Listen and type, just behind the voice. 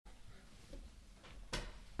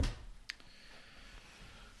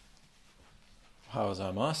おはようござ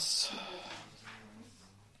います。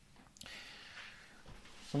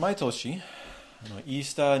毎年イー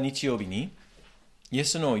スター日曜日にイエ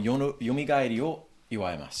スのよみがえりを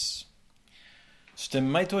祝います。そして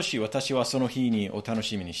毎年私はその日にお楽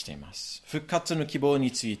しみにしています。復活の希望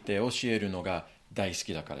について教えるのが大好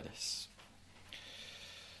きだからです。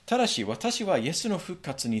ただし私はイエスの復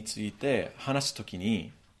活について話すとき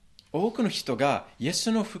に、多くの人がイエ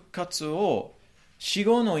スの復活を死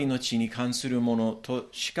後の命に関するものと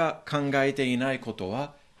しか考えていないこと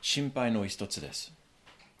は心配の一つです。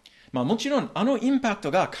もちろんインパク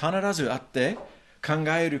トが必ずあって考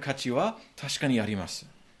える価値は確かにあります。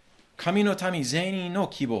神の民全員の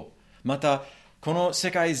希望、またこの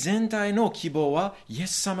世界全体の希望はイエ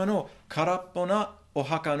ス様の空っぽなお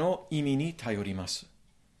墓の意味に頼ります。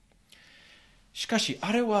しかし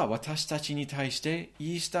あれは私たちに対して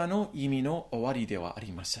イースターの意味の終わりではあ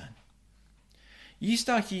りません。イース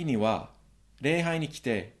ター日には礼拝に来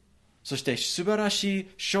て、そして素晴らしい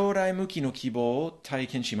将来向きの希望を体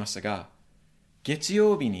験しますが、月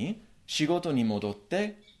曜日に仕事に戻っ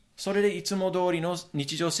て、それでいつも通りの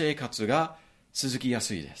日常生活が続きや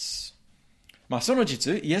すいです。その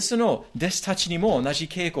実、イエスの弟子たちにも同じ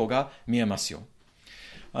傾向が見えますよ。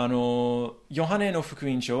ヨハネの福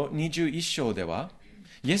音書21章では、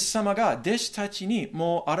イエス様が弟子たちに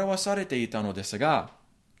もう表されていたのですが、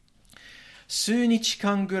数日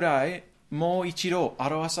間ぐらいもう一度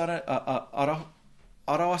表さな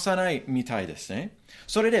いみたいですね。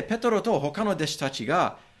それでペトロと他の弟子たち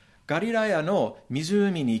がガリラヤの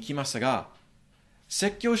湖に行きますが、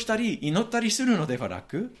説教したり祈ったりするのではな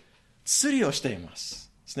く、釣りをしていま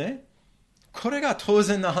すですね。これが当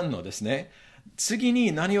然な反応ですね。次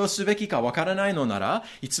に何をすべきかわからないのなら、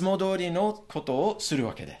いつも通りのことをする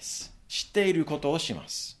わけです。知っていることをしま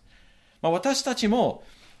す。私たちも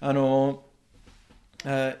イ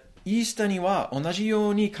ースターには同じよ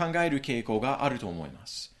うに考える傾向があると思いま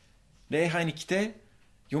す。礼拝に来て、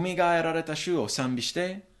よみがえられた主を賛美し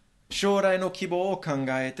て、将来の希望を考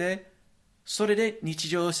えて、それで日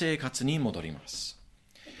常生活に戻ります。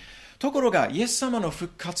ところが、イエス様の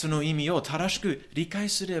復活の意味を正しく理解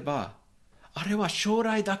すれば、あれは将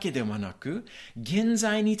来だけではなく、現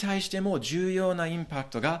在に対しても重要なインパク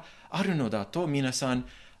トがあるのだと皆さん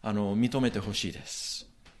認めてほしいです。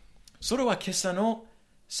それは今朝の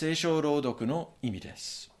聖書朗読の意味で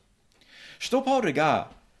す。使徒パウル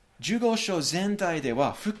が15章全体で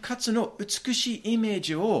は復活の美しいイメー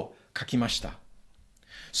ジを書きました。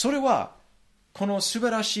それはこの素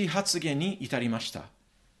晴らしい発言に至りました。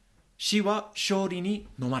死は勝利に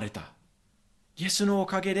飲まれた。イエスのお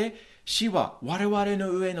かげで死は我々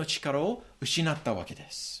の上の力を失ったわけで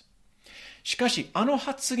す。しかし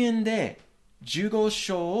発言で15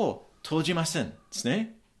章を閉じませんです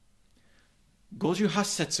ね。58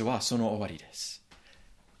節はその終わりです。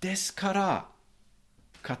ですから、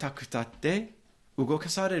固く立って動か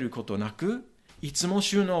されることなく、いつも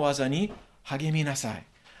主の技に励みなさい。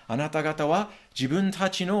あなた方は自分た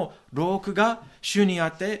ちの労苦が主にあ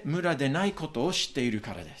って無駄でないことを知っている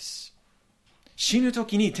からです。死ぬ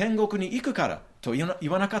時に天国に行くからと言わ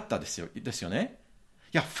なかったですよね。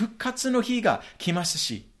いや、復活の日が来ます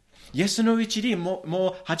し、イエスのうちにも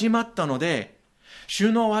う始まったので、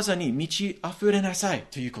主の技に満ち溢れなさい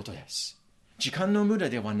ということです。時間の無駄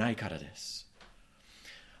ではないからです。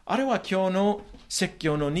あれは今日の説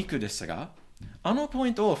教の肉ですが、ポ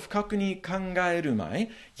イントを深くに考える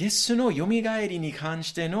前、イエスのよみがえりに関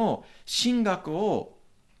しての神学を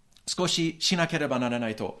少ししなければならな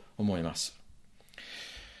いと思います。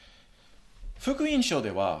福音書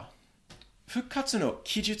では、復活の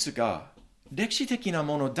記述が歴史的な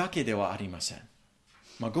ものだけではありません。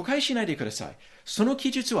誤解しないでください。その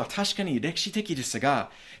記述は確かに歴史的です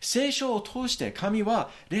が、聖書を通して神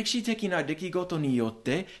は歴史的な出来事によっ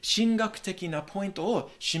て神学的なポイント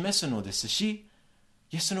を示すのですし、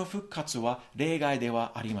イエスの復活は例外で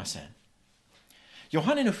はありません。ヨ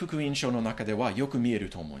ハネの福音書の中ではよく見え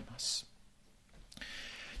ると思います。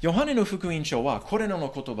ヨハネの福音書はこれら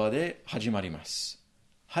の言葉で始まります。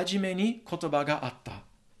はじめに言葉があった。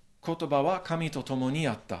言葉は神と共に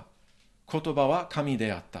あった。言葉は神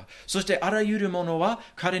であった。そしてあらゆるものは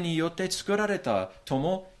彼によって作られたと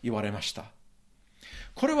も言われました。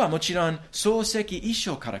これはもちろん創世記1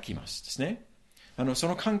章から来ますですね。そ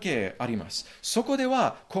の関係あります。そこで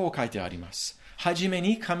はこう書いてあります。はじめ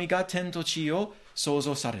に神が天と地を創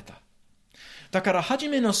造された。だからはじ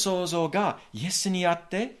めの創造がイエスにあっ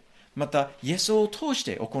て、またイエスを通し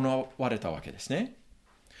て行われたわけですね。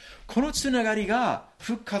このつながりが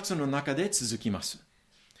復活の中で続きます。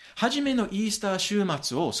はじめのイースター週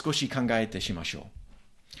末を少し考えてしましょう。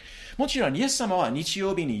もちろんイエス様は日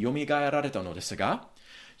曜日によみがえられたのですが、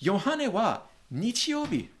ヨハネは日曜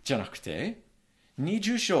日じゃなくて、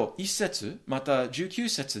20章1節また19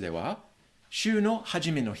節では、週の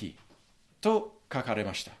初めの日と書かれ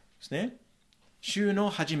ましたですね。週の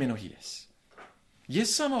初めの日です。イエ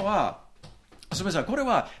ス様は、すみません、これ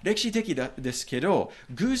は歴史的ですけど、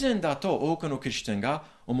偶然だと多くのクリスチャンが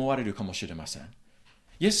思われるかもしれません。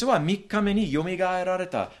イエスは3日目によみがえられ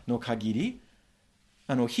たの限り、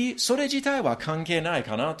日、それ自体は関係ない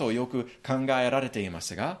かなとよく考えられていま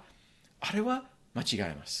すが、あれは間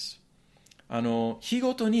違います。日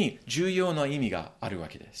ごとに重要な意味があるわ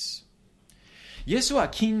けです。イエスは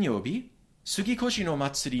金曜日、杉越の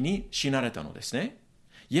祭りに死なれたのですね。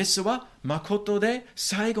イエスは誠で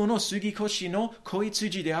最後の杉越の子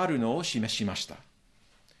羊であるのを示しました。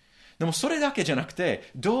でもそれだけじゃなく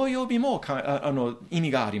て、土曜日も意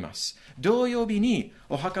味があります。土曜日に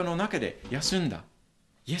お墓の中で休んだ。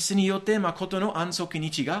イエスによって誠の安息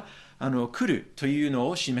日が来るというの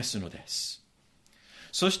を示すのです。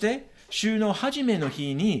そして、週の初めの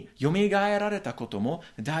日によみがえられたことも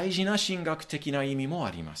大事な神学的な意味も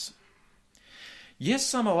あります。イエス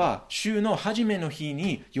様は週の初めの日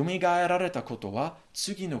によみがえられたことは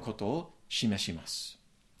次のことを示します。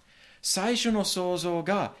最初の創造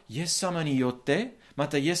がイエス様によって、ま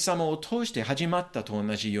たイエス様を通して始まったと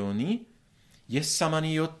同じように、イエス様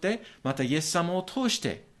によって、またイエス様を通し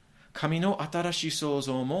て、神の新しい創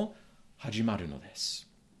造も始まるのです。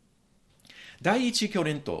第一コ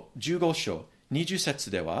リント15章20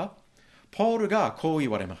節では、ポールがこう言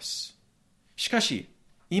われます。しかし、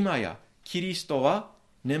今やキリストは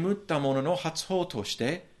眠った者の初歩とし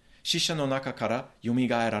て死者の中からよみ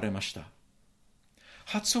がえられました。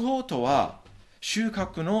初歩とは収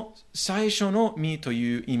穫の最初の実と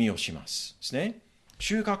いう意味をしますですね。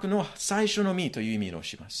収穫の最初の実という意味を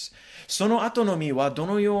します。その後の実はど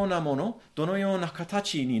のようなもの、どのような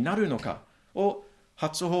形になるのかを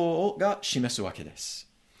初歩が示すわけです。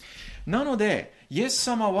なので、イエス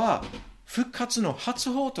様は復活の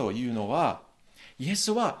初歩というのは、イエ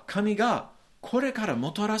スは神がこれから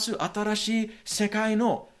もたらす新しい世界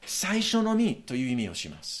の最初の実という意味をし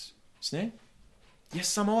ます。ですね。イエ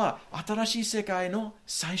ス様は新しい世界の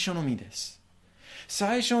最初の実です。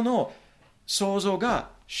最初の創造が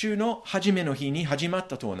週の初めの日に始まっ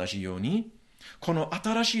たと同じように、この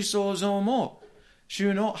新しい創造も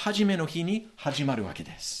週の初めの日に始まるわけ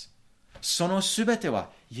です。そのすべては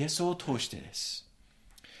イエスを通してです。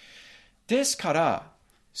ですから、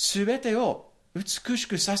すべてを美し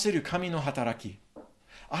くさせる神の働き、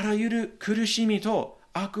あらゆる苦しみと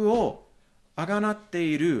悪をあがなって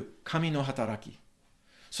いる神の働き、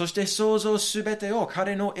そして創造すべてを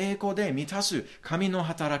彼の栄光で満たす神の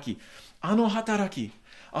働き、あの働き、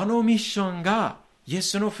あのミッションがイエ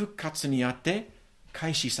スの復活にあって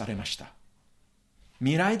開始されました。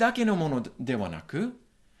未来だけのものではなく、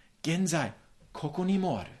現在ここに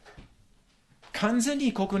もある。完全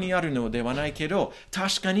にここにあるのではないけど、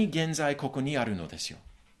確かに現在ここにあるのですよ。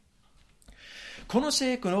この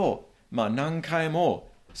聖句を、何回も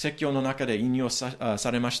説教の中で引用 さ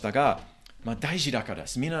れましたが、大事だからで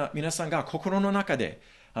す。皆さんが心の中で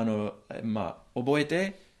覚え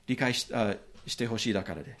て理解してほしいだ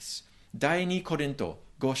からです。第2コリント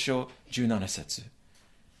5章17節。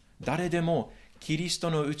誰でもキリスト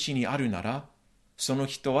のうちにあるなら、その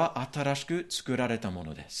人は新しく作られたも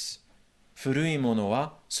のです。古いもの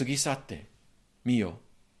は過ぎ去って、見よ、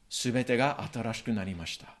すべてが新しくなりま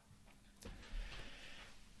した。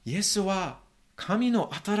イエスは神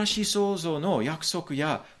の新しい創造の約束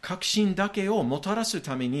や確信だけをもたらす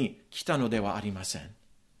ために来たのではありません。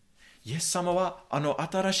イエス様はあの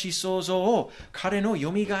新しい創造を彼の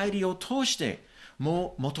よみがえりを通して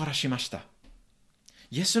もたらしました。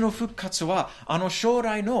イエスの復活はあの将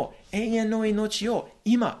来の永遠の命を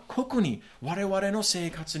今ここに我々の生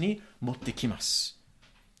活に持ってきます。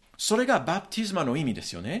それがバプテスマの意味で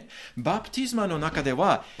すよね。バプテスマの中で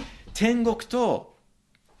は天国と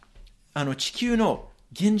地球の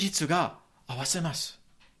現実が合わせます。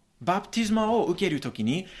バプテスマを受けるとき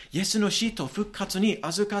にイエスの死と復活に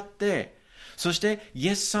預かって、そしてイ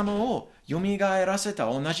エス様をよみがえらせた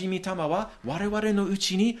同じ御霊は我々のう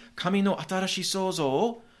ちに神の新しい創造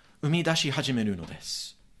を生み出し始めるので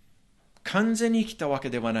す。完全に来たわけ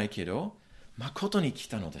ではないけど、誠に来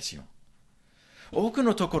たのですよ。多く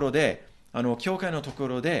のところで、教会のとこ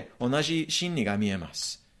ろで同じ真理が見えま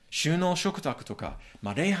す。収納食卓とか、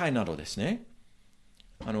礼拝などですね。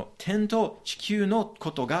天と地球の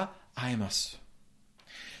ことが合えます。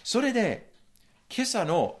それで、今朝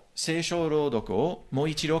の聖書朗読をもう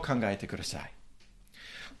一度考えてください。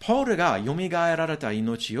ポールがよみがえられた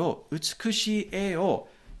命を美しい絵を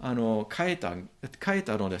書い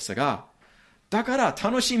たのですが、だから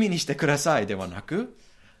楽しみにしてくださいではなく、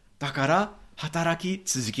だから働き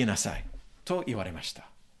続きなさいと言われました。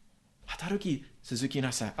働き続き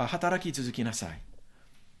なさい。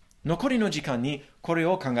残りの時間にこれ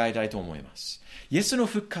を考えたいと思います。イエスの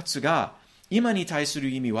復活が今に対する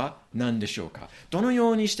意味は何でしょうか。どの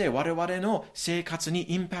ようにして我々の生活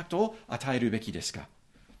にインパクトを与えるべきですか。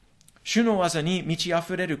主の技に満ち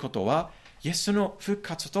溢れることはイエスの復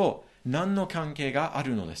活と何の関係があ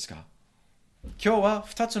るのですか。今日は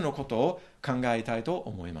2つのことを考えたいと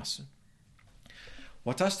思います。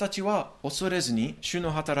私たちは恐れずに主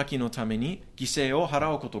の働きのために犠牲を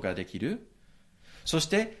払うことができる。そし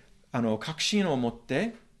て確信を持っ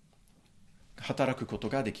て働くこと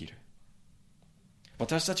ができる。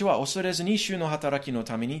私たちは恐れずに主の働きの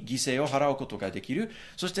ために犠牲を払うことができる。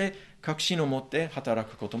そして確信を持って働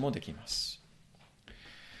くこともできます。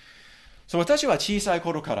私は小さい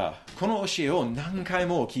頃からこの教えを何回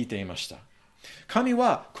も聞いていました。神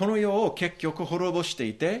はこの世を結局滅ぼして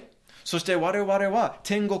いて、そして我々は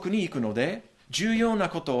天国に行くので、重要な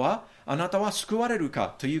ことはあなたは救われる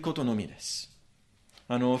かということのみです。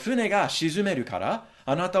船が沈めるから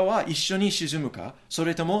あなたは一緒に沈むか、そ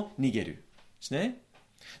れとも逃げるですね。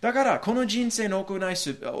だからこの人生の行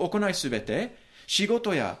いすべて、仕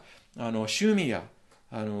事や趣味や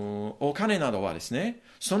お金などはですね、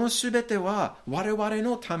そのすべては我々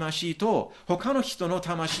の魂と他の人の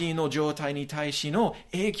魂の状態に対しの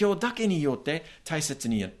影響だけによって大切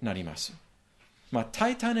になります。タ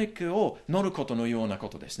イタニックを乗ることのようなこ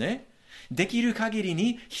とですね。できる限り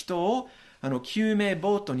に人を救命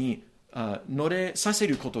ボートに乗れさせ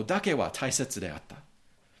ることだけは大切であった。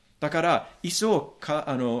だから椅子を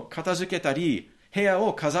片付けたり部屋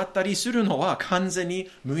を飾ったりするのは完全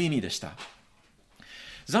に無意味でした。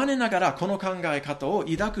残念ながらこの考え方を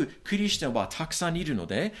抱くクリスチャンはたくさんいるの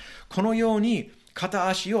で、このように片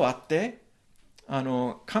足をあって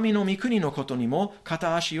神の御国のことにも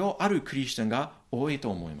片足をあるクリスチャンが多いと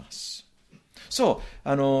思います。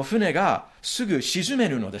船がすぐ沈め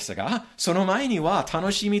るのですが、その前には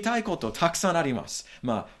楽しみたいことたくさんあります。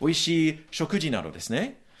美味しい食事などです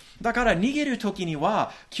ね。だから逃げるときに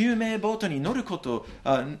は救命ボートに乗る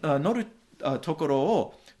ところ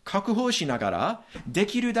を確保しながら、で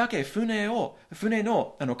きるだけ船の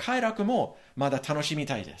快楽もまだ楽しみ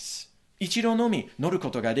たいです。一度のみ乗る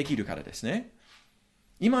ことができるからですね。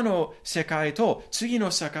今の世界と次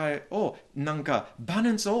の世界をバ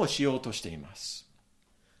ランスをしようとしています。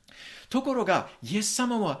ところがイエス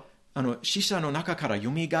様は死者の中から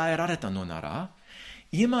よみがえられたのなら、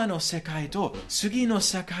今の世界と次の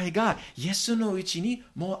世界がイエスのうちに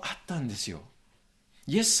もうあったんですよ。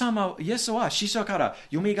イエスは死者から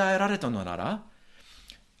よみがえられたのなら、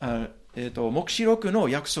黙示録の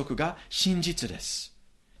約束が真実です。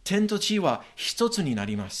天と地は一つにな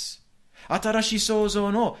ります。新しい創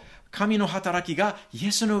造の神の働きがイ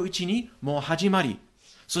エスのうちにもう始まり、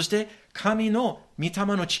そして神の御霊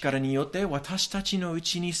の力によって私たちのう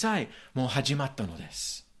ちにさえもう始まったので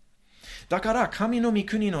す。だから神の御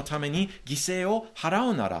国のために犠牲を払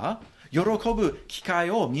うなら、喜ぶ機会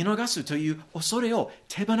を見逃すという恐れを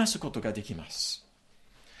手放すことができます。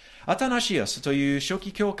アタナシアスという初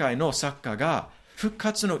期教会の作家が復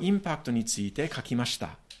活のインパクトについて書きまし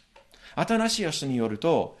た。アタナシアスによる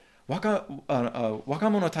と、若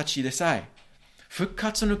者たちでさえ復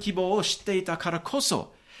活の希望を知っていたからこ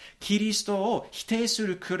そ、キリストを否定す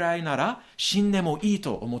るくらいなら死んでもいい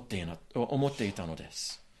と思っていたので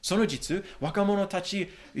す。その実、若者たち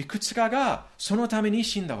いくつかがそのために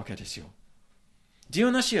死んだわけですよ。ディ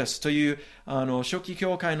オナシアスという初期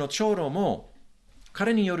教会の長老も、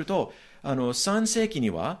彼によると3世紀に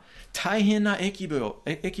は大変な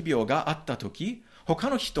疫病があったとき、他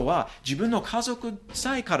の人は自分の家族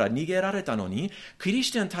さえから逃げられたのに、クリ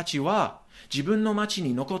スチャンたちは自分の町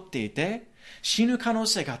に残っていて死ぬ可能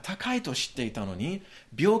性が高いと知っていたのに、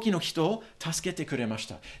病気の人を助けてくれまし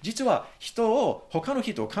た。実は他の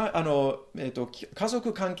人家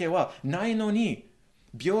族関係はないのに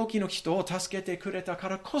病気の人を助けてくれたか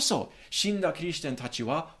らこそ死んだクリスチャンたち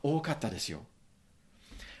は多かったですよ。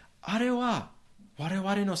あれは我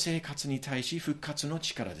々の生活に対し復活の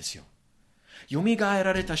力ですよ。よみがえ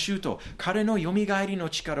られた主と彼のよみがえりの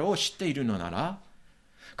力を知っているのなら、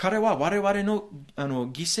彼は我々の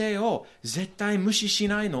犠牲を絶対無視し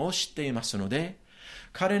ないのを知っていますので、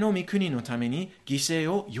彼の御国のために犠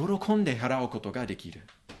牲を喜んで払うことができる。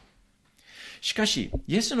しかし、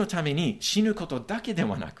イエスのために死ぬことだけで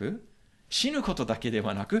はなく、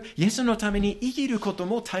イエスのために生きること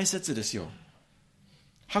も大切ですよ。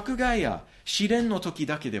迫害や試練の時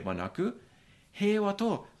だけではなく、平和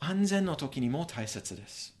と安全の時にも大切で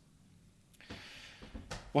す。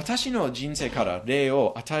私の人生から例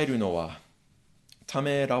を与えるのはた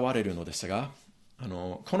めらわれるのですが、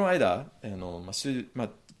この間、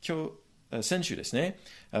先週ですね、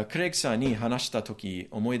クレイグさんに話したとき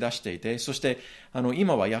思い出していて、そして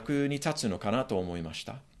今は役に立つのかなと思いまし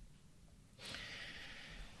た。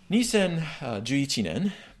2011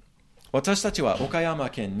年、私たちは岡山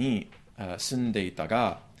県に住んでいた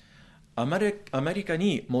が、アメリカ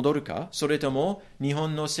に戻るか、それとも日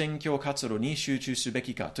本の宣教活動に集中すべ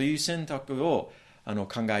きかという選択を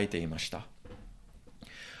考えていました。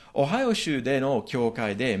オハイオ州での教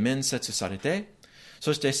会で面接されて、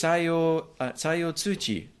そして採用通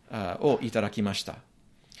知をいただきました。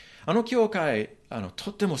教会、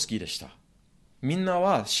とっても好きでした。みんな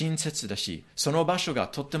は親切だし、その場所が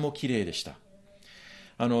とってもきれいでした。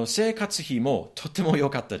生活費もとっても良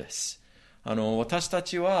かったです。私た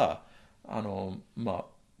ちは、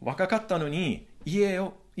若かったのに家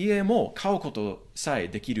も買うことさえ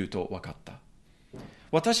できると分かった。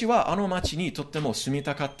私は町にとっても住み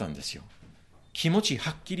たかったんですよ。気持ち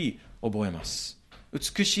はっきり覚えます。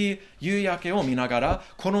美しい夕焼けを見ながら、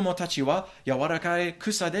子供たちは柔らかい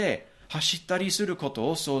草で走ったりすること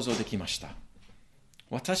を想像できました。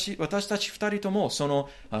私たち二人ともその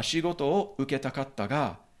仕事を受けたかった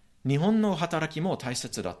が、日本の働きも大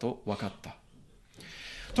切だと分かった。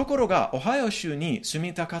ところが、オハイオ州に住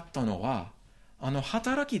みたかったのは、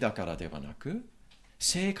働きだからではなく、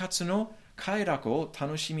生活の快楽を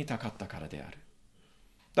楽しみたかったからである。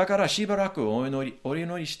だからしばらくお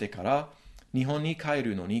祈りしてから日本に帰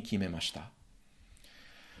るのに決めました。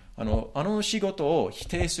仕事を否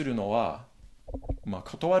定するのは、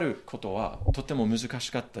断ることはとても難し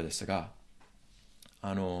かったですが、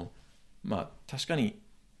確かに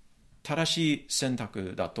正しい選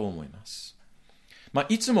択だと思います。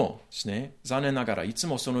いつもですね、残念ながらいつ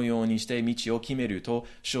もそのようにして道を決めると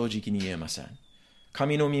正直に言えません。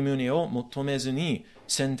神の御胸を求めずに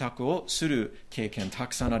選択をする経験た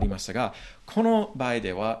くさんありますが、この場合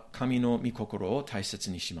では神の御心を大切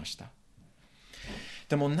にしました。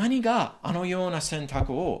でも何がような選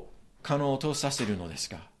択を可能とさせるのです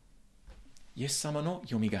か？イエス様の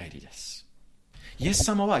よみがえりです。イエス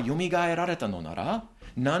様はよみがえられたのなら、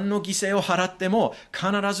何の犠牲を払っても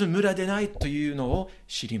必ず無駄でないというのを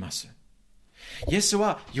知ります。イエス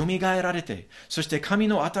はよみがえられて、そして神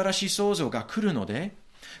の新しい創造が来るので、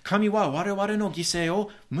神は我々の犠牲を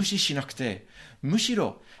無視しなくて、むし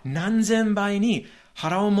ろ何千倍に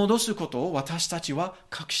腹を戻すことを私たちは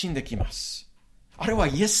確信できます。あれは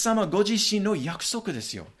イエス様ご自身の約束で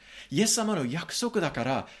すよ。イエス様の約束だか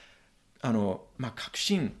ら、確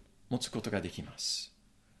信持つことができます。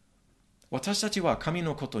私たちは神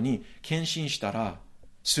のことに献身したら、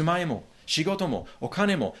住まいも仕事もお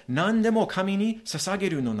金も何でも神に捧げ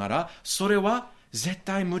るのなら、それは絶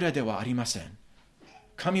対無駄ではありません。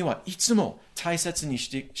神はいつも大切に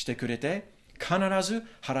してくれて、必ず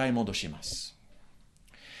払い戻します。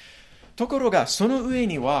ところがその上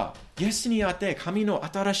には、イエスにあって神の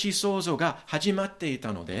新しい創造が始まってい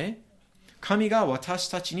たので、神が私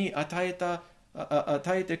たちに与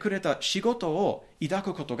えてくれた仕事を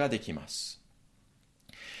抱くことができます。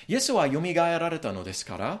イエスはよみがえられたのです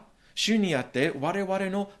から、主にあって我々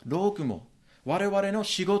の労苦も、我々の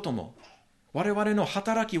仕事も、我々の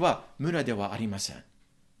働きは無駄ではありません。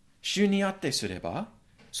主にあってすれば、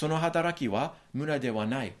その働きは無駄では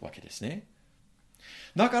ないわけですね。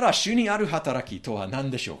だから主にある働きとは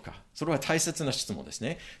何でしょうか？それは大切な質問です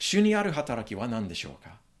ね。主にある働きは何でしょ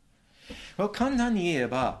うか？簡単に言え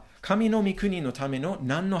ば、神の御国のための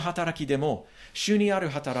何の働きでも主にある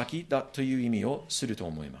働きだという意味をすると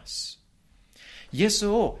思います。イエス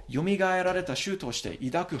をよみがえられた主として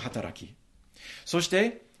抱く働き、そし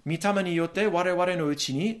て御霊によって我々のう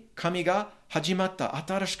ちに神が始まった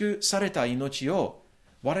新しくされた命を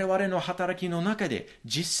我々の働きの中で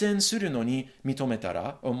実践するのに求めた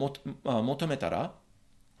ら、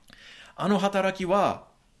働きは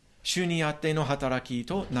主にあっての働き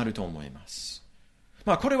となると思います。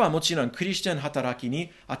これはもちろんクリスチャン働き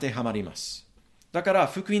に当てはまります。だから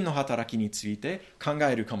福音の働きについて考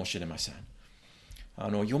えるかもしれません。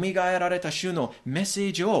よみがえられた主のメッセ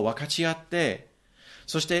ージを分かち合って、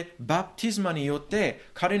そしてバプテスマによって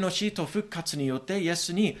彼の死と復活によってイエ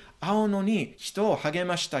スに会うのに人を励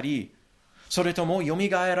ましたり、それともよみ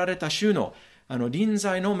がえられた主の臨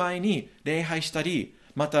在の前に礼拝したり、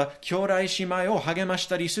また兄弟姉妹を励まし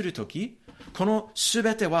たりするとき、このす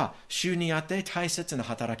べては主にあって大切な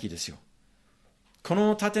働きですよ。こ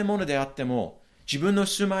の建物であっても、自分の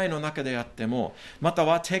住まいの中であっても、また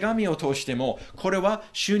は手紙を通しても、これは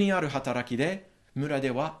主にある働きで無駄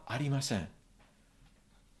ではありません。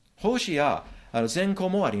奉仕や善行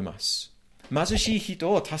もあります。貧しい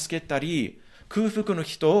人を助けたり、空腹の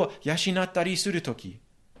人を養ったりするとき、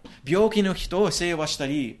病気の人を世話した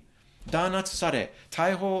り、弾圧され、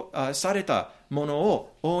逮捕された者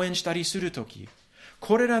を応援したりするとき、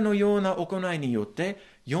これらのような行いによって、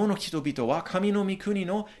世の人々は神の御国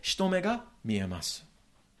の一目が見えます。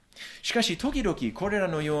しかし、時々これら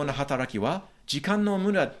のような働きは、時間の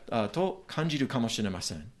無駄と感じるかもしれま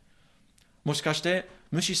せん。もしかして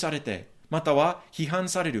無視されて、または批判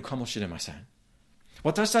されるかもしれません。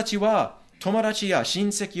私たちは友達や親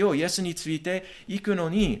戚をイエスについて行くの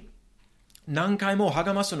に何回も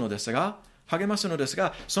励ますのですが、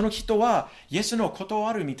その人はイエスの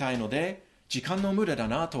断るみたいので、時間の無駄だ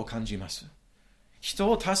なと感じます。人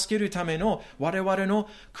を助けるための我々の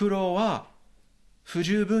苦労は不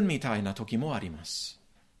十分みたいな時もあります。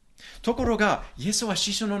ところが、イエスは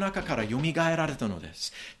死者の中からよみがえられたので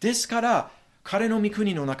す。ですから、彼の御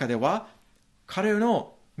国の中では、彼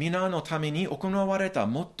の皆のために行われた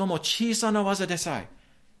最も小さな技でさえ、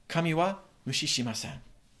神は無視しません。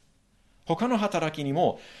他の働きに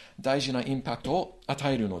も大事なインパクトを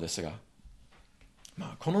与えるのですが、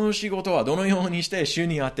この仕事はどのようにして主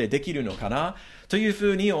にあってできるのかなというふ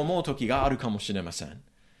うに思う時があるかもしれません。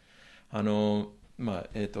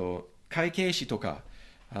会計士とか、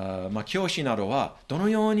教師などはどの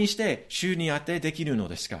ようにして主にあってできるの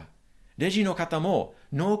ですか？レジの方も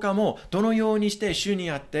農家もどのようにして主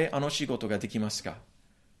にあってあの仕事ができますか？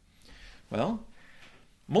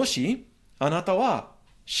 もしあなたは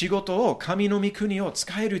仕事を神の御国を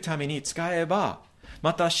使えるために使えば、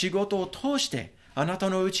また仕事を通してあなた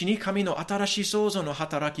のうちに神の新しい創造の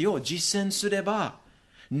働きを実践すれば、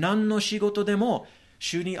何の仕事でも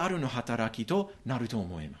主にあるの働きとなると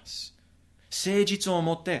思います。誠実を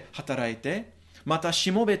持って働いて、また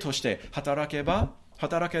しもべとして働け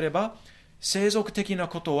れば、世俗的な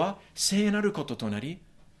ことは聖なることとなり、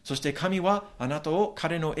そして神はあなたを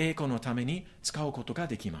彼の栄光のために使うことが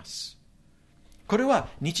できます。これは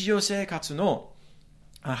日常生活の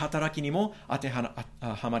働きにも当ては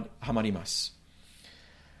まります。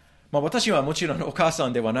私はもちろんお母さ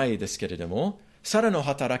んではないですけれども、サラの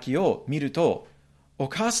働きを見ると、お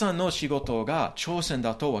母さんの仕事が挑戦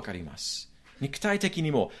だとわかります。肉体的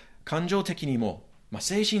にも感情的にも、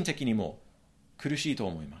精神的にも苦しいと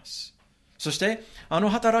思います。そしてあの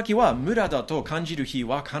働きは無駄だと感じる日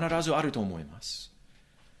は必ずあると思います。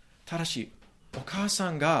ただしお母さ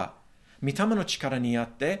んが御霊の力にあっ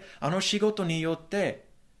てあの仕事によって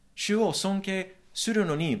主を尊敬する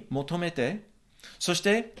のに求めて、そし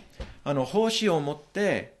て奉仕を持っ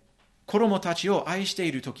て子供たちを愛して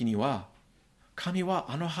いるときには、神は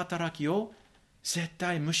あの働きを絶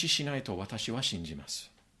対無視しないと私は信じます。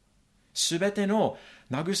すべての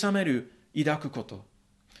慰める抱くこと、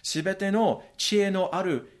すべての知恵のあ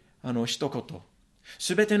る一言、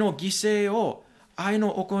すべての犠牲を愛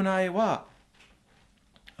の行いは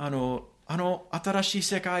新しい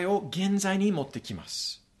世界を現在に持ってきま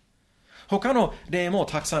す。他の例も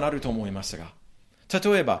たくさんあると思いますが、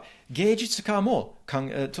例えば芸術家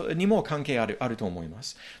にも関係あると思いま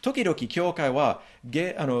す。時々教会は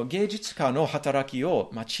芸術家の働きを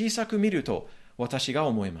小さく見ると私が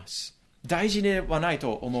思います。大事ではない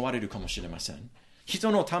と思われるかもしれません。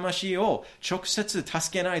人の魂を直接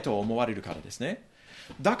助けないと思われるからですね。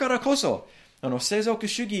だからこそ世俗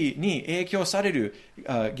主義に影響される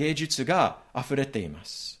芸術が溢れていま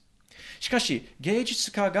す。しかし芸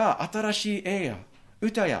術家が新しい絵や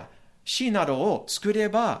歌や詩などを作れ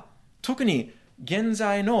ば、特に現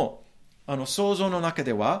在の創造の中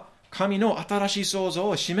では神の新しい創造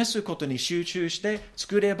を示すことに集中して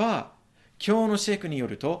作れば、今日の聖句によ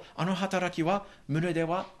るとあの働きは無駄で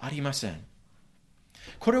はありません。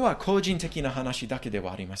これは個人的な話だけで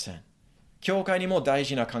はありません。教会にも大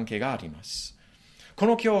事な関係があります。こ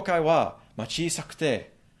の教会は小さく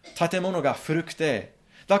て建物が古くて、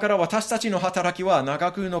だから私たちの働きは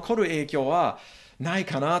長く残る影響はない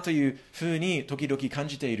かなというふうに時々感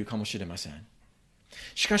じているかもしれません。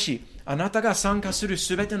しかしあなたが参加する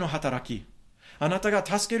すべての働き、あなたが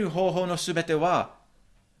助ける方法のすべては、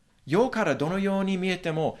世からどのように見え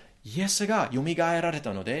てもイエスがよみがえられ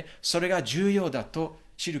たので、それが重要だと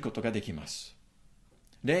知ることができます。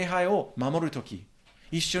礼拝を守るとき、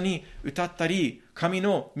一緒に歌ったり、神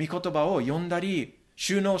の御言葉を読んだり、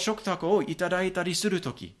主の食卓をいただいたりする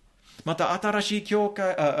とき、また新しい兄弟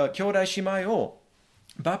姉妹を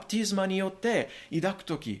バプティズマによって抱く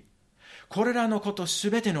とき、これらのこと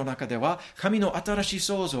すべての中では神の新しい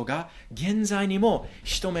創造が現在にも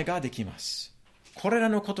一目ができます。これら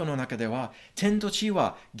のことの中では天と地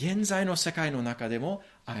は現在の世界の中でも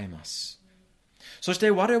会えます。そして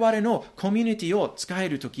我々のコミュニティを使え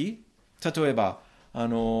るとき、例えば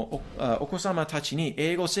お子様たちに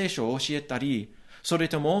英語聖書を教えたり、それ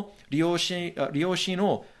とも漁師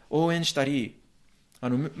の応援したり、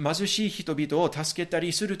貧しい人々を助けた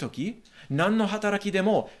りするとき、何の働きで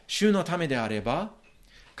も主のためであれば、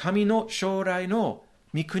神の将来の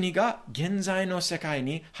御国が現在の世界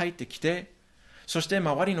に入ってきて、そして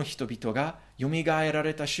周りの人々がよみがえら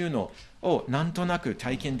れた主のをなんとなく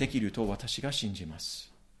体験できると私が信じま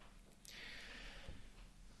す。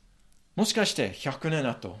もしかして100年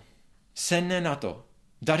後、1000年後、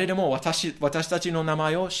誰でも私たちの名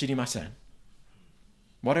前を知りません。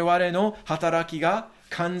我々の働きが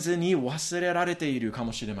完全に忘れられているか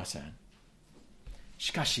もしれません。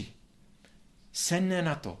しかし、1000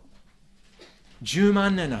年後、10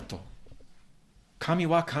万年後、神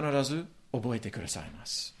は必ず覚えてくださいま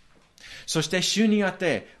す。そして主にあっ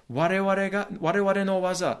て我々の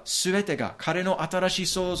技すべてが彼の新しい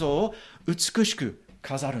創造を美しく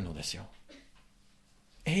飾るのですよ。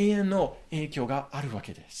永遠の影響があるわ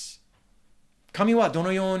けです。神はど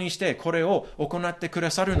のようにしてこれを行ってくだ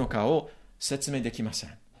さるのかを説明できませ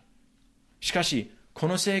ん。しかしこ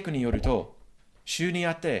の聖句によると、主に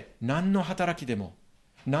あって何の働きでも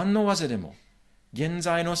何の技でも現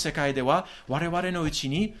在の世界では我々のうち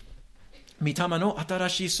に御霊の新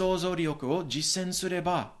しい創造力を実践すれ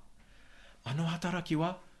ば、あの働き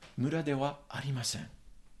は無駄ではありません。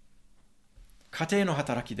家庭の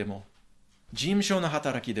働きでも、事務所の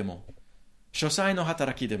働きでも、書斎の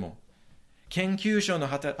働きでも、研究所の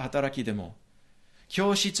働きでも、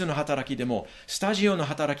教室の働きでも、スタジオの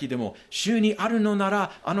働きでも、主にあるのな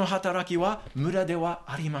ら、あの働きは無駄では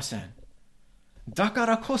ありません。だか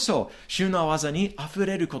らこそ、主の技にあふ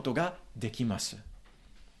れることができます。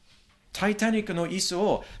タイタニックの椅子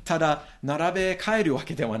をただ並べ替えるわ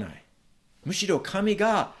けではない。むしろ神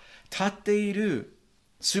が立っている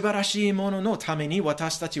素晴らしいもののために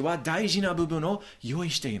私たちは大事な部分を用意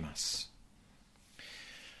しています。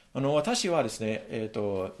私はですね、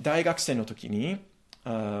大学生の時に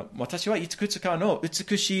私はいくつかの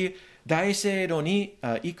美しい大聖堂に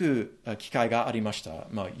行く機会がありました。ヨ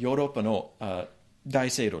ーロッパの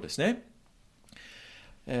大聖堂ですね。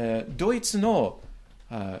ドイツの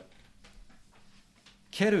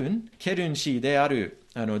ケルン市である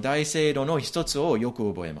大聖堂の一つをよく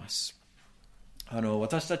覚えます。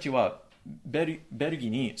私たちはベルギー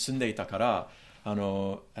に住んでいたから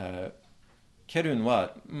ケルン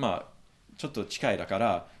は、ちょっと近いだか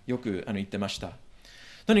らよく言ってました。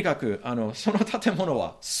とにかくその建物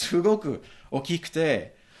はすごく大きく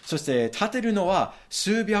て、そして建てるのは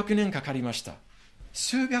数百年かかりました。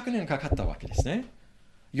数百年かかったわけですね。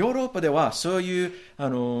ヨーロッパではそういう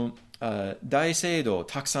大聖堂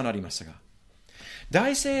たくさんありますが、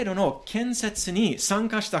大聖堂の建設に参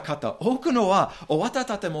加した方、多くのは終わっ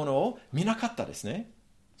た建物を見なかったですね。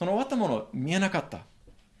その終わったものを見えなかった。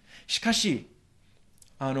しかし、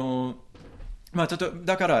だ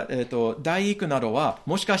から、大工などは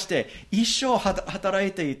もしかして一生働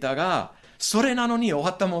いていたが、それなのに終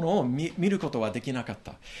わったものを見ることはできなかっ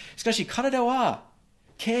た。しかし彼らは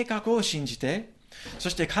計画を信じて、そ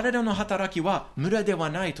して彼らの働きは無駄では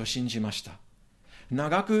ないと信じました。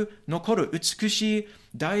長く残る美しい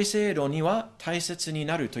大聖堂には大切に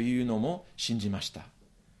なるというのも信じました。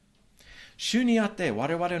主にあって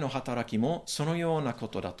我々の働きもそのようなこ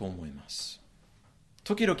とだと思います。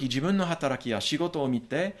時々自分の働きや仕事を見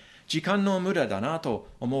て時間の無駄だなと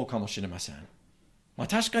思うかもしれません。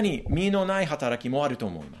確かに身のない働きもあると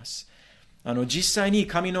思います。実際に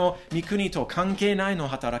神の御国と関係ないの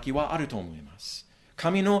働きはあると思います。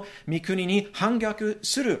神の御国に反逆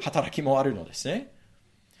する働きもあるのですね。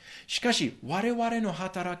しかし我々の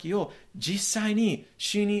働きを実際に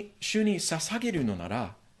主に捧げるのな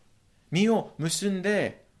ら、実を結ん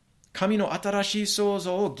で神の新しい創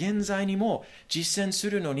造を現在にも実践す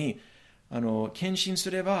るのに献身す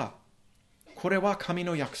れば、これは神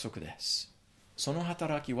の約束です。その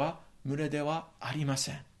働きは無駄ではありま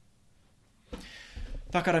せん。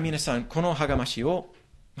だから皆さん、この励ましを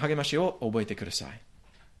覚えてください。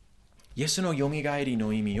イエスのよみがえり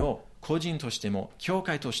の意味を個人としても教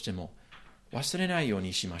会としても忘れないよう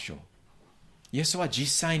にしましょう。イエスは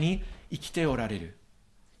実際に生きておられる。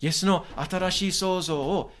イエスの新しい創造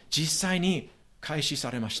を実際に開始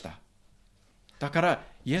されました。だから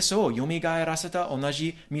イエスをよみがえらせた同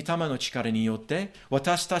じ御霊の力によって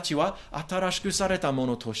私たちは新しくされたも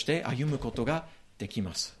のとして歩むことができ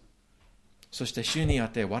ます。そして主にあっ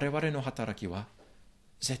て我々の働きは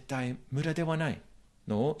絶対無駄ではない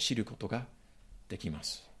のを知ることができま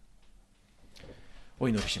す。お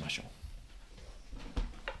祈りしましょう。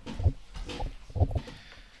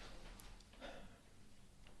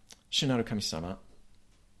主なる神様、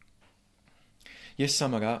イエス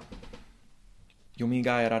様がよみ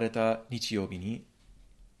がえられた日曜日に、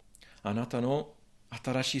あなたの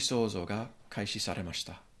新しい創造が開始されまし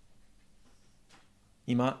た。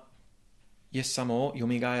今、イエス様をよ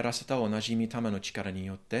みがえらせた同じ御霊の力に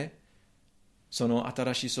よって、その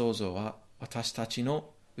新しい創造は私たち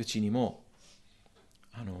のうちにも、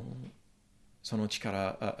その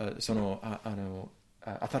力、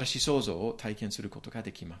新しい創造を体験することが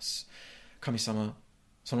できます。神様、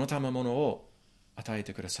その賜物を与え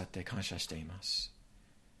てくださって感謝しています。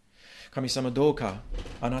神様、どうか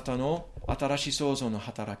あなたの新しい創造の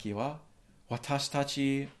働きは私た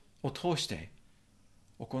ちを通して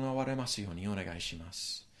行われますようにお願いしま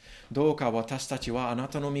す。どうか私たちはあな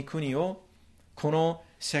たの御国をこの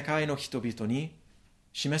世界の人々に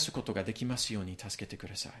示すことができますように助けてく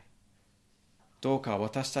ださい。どうか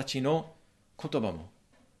私たちの言葉も、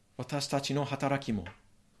私たちの働きも、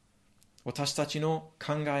私たちの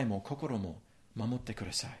考えも心も守ってく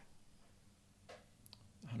ださい。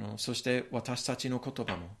そして私たちの言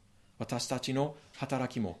葉も、私たちの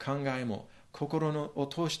働きも考えも心を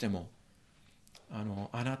通しても、あ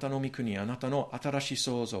なたの御国、あなたの新しい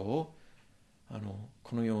創造を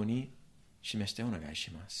このように示してお願い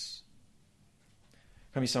します。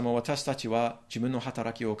神様、私たちは自分の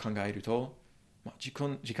働きを考えると、時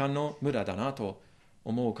間の無駄だなと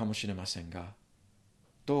思うかもしれませんが、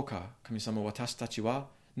どうか神様、私たちは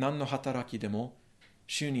何の働きでも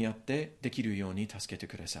主にあってできるように助けて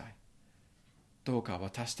ください。どうか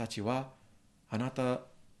私たちはあなた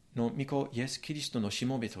の御子イエス・キリストのし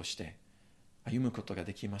もべとして歩むことが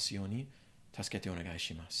できますように助けてお願い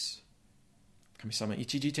します。神様、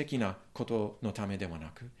一時的なことのためではな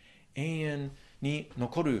く、永遠に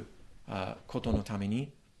残ることのため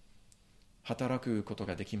に働くこと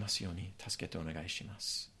ができますように助けてお願いしま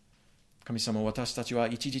す。神様、私たちは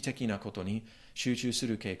一時的なことに集中す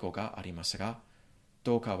る傾向がありますが、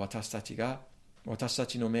どうか私たち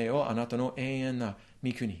の目をあなたの永遠な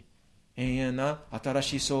御国、永遠な新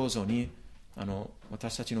しい創造に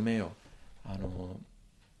私たちの目を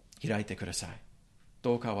開いてください。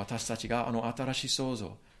どうか私たちが新しい創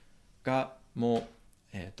造がも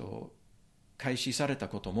う、開始された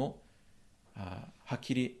こともはっ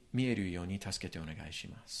きり見えるように助けてお願いし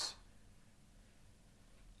ます。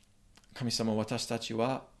神様、私たち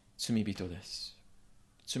は罪人です。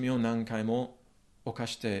罪を何回も犯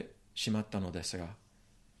してしまったのですが、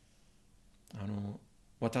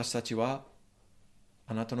私たちは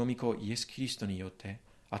あなたの御子イエス・キリストによって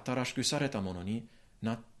新しくされたものに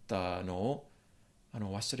なったのを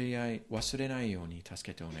忘れないように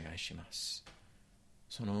助けてお願いします。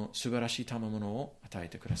その素晴らしい賜物を与え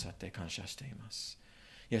てくださって感謝しています。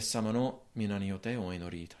イエス様の皆によってお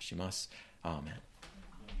祈りいたします。アーメ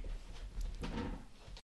ン。